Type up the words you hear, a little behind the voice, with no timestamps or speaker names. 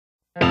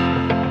So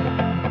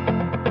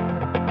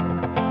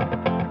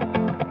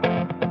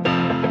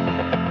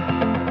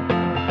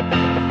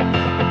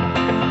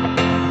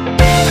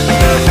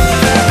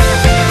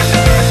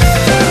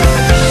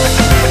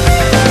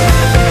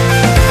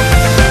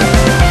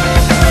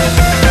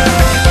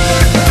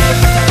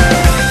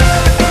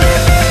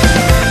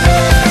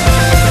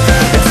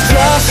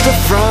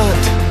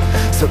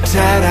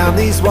tear down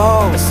these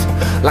walls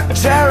like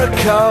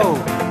Jericho,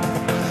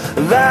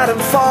 let them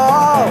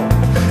fall.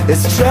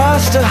 It's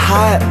just a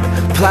hot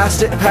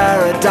plastic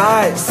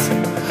paradise.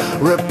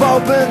 Rip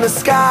open the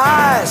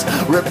skies,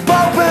 rip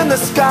open the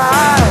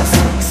skies.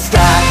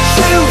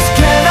 Statues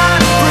cannot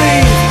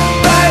breathe,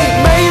 they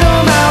made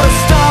them out of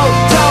stone.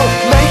 Don't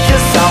make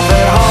yourself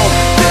at home.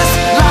 This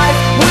life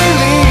we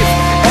leave,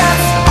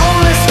 it's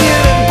only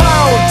skin and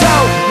bone.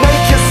 Don't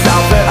make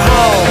yourself at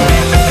home.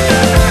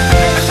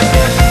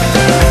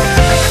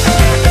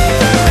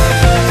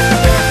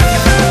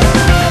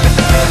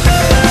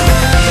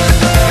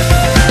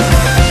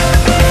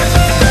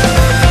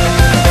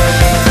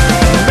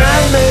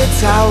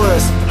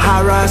 Towers,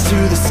 high rise to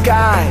the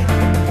sky,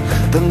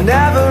 they'll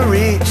never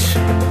reach,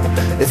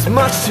 it's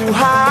much too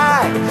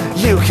high.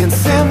 You can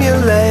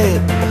simulate,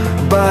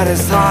 but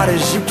as hard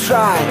as you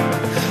try,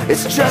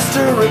 it's just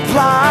a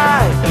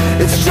reply,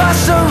 it's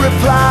just a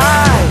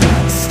reply.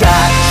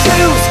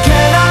 Statues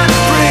cannot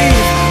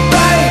breathe,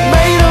 they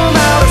made them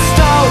out of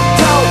stone.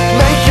 Don't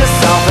make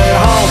yourself at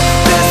home.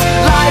 This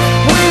life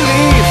we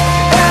leave,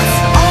 it's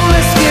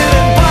only skin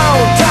and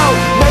bone. Don't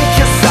make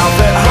yourself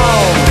at home.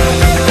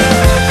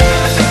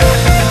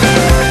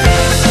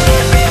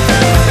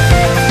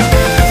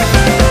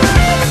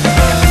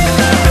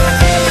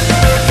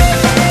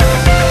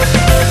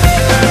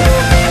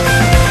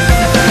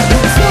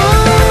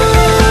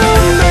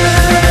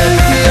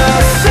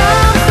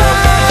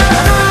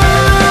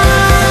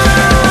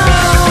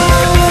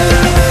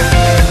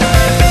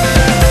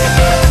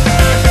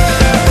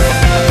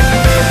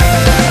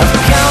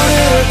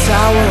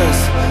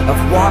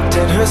 I've walked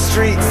in her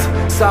streets,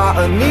 saw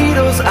a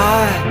needle's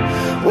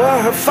eye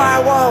where her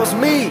firewalls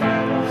meet.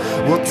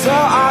 We'll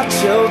tell our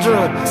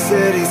children,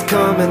 city's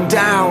coming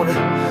down.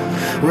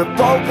 Rip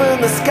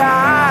open the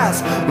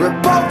skies,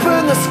 rip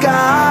open the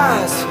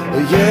skies,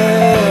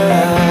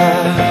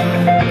 yeah.